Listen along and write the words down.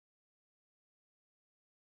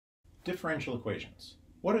Differential equations.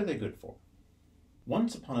 What are they good for?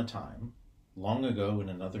 Once upon a time, long ago in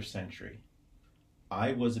another century,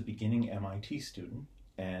 I was a beginning MIT student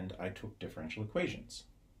and I took differential equations.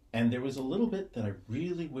 And there was a little bit that I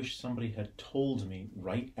really wish somebody had told me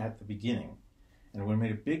right at the beginning. And it would have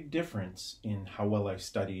made a big difference in how well I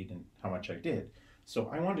studied and how much I did. So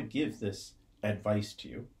I want to give this advice to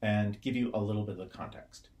you and give you a little bit of the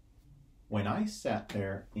context. When I sat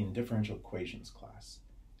there in differential equations class,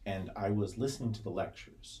 and I was listening to the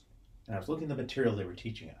lectures, and I was looking at the material they were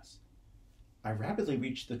teaching us, I rapidly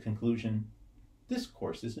reached the conclusion, this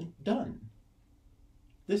course isn't done.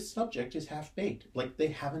 This subject is half-baked, like they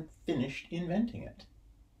haven't finished inventing it.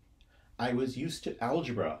 I was used to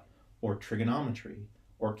algebra, or trigonometry,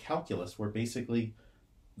 or calculus, where basically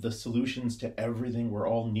the solutions to everything were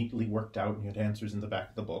all neatly worked out and you had answers in the back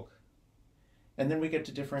of the book. And then we get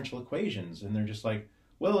to differential equations, and they're just like,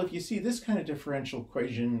 well, if you see this kind of differential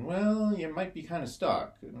equation, well, you might be kind of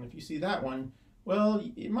stuck. And if you see that one, well,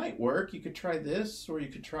 it might work. You could try this or you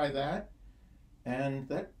could try that. And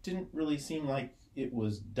that didn't really seem like it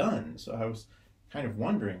was done. So I was kind of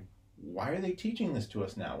wondering, why are they teaching this to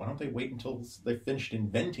us now? Why don't they wait until they finished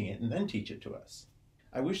inventing it and then teach it to us?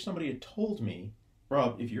 I wish somebody had told me,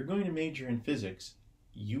 Rob, if you're going to major in physics,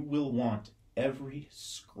 you will want every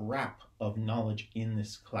scrap of knowledge in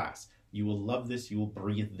this class. You will love this, you will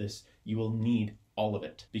breathe this, you will need all of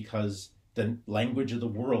it, because the language of the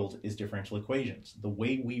world is differential equations. The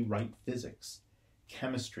way we write physics,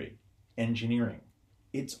 chemistry, engineering,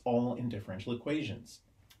 it's all in differential equations.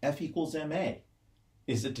 F equals ma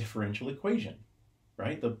is a differential equation,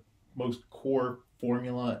 right? The most core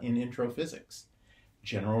formula in intro physics.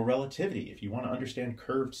 General relativity, if you want to understand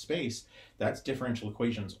curved space, that's differential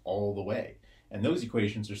equations all the way. And those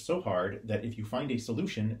equations are so hard that if you find a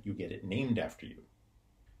solution, you get it named after you.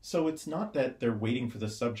 So it's not that they're waiting for the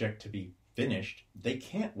subject to be finished. They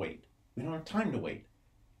can't wait. We don't have time to wait.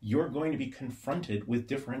 You're going to be confronted with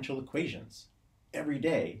differential equations every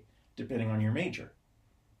day, depending on your major.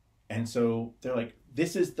 And so they're like,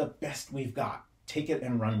 this is the best we've got. Take it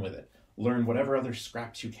and run with it. Learn whatever other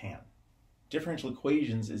scraps you can. Differential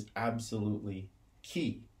equations is absolutely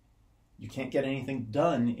key. You can't get anything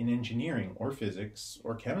done in engineering or physics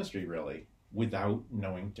or chemistry, really, without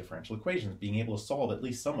knowing differential equations, being able to solve at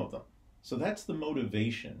least some of them. So that's the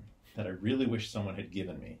motivation that I really wish someone had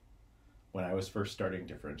given me when I was first starting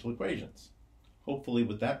differential equations. Hopefully,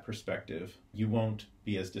 with that perspective, you won't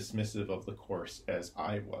be as dismissive of the course as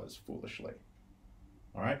I was foolishly.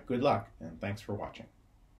 All right, good luck, and thanks for watching.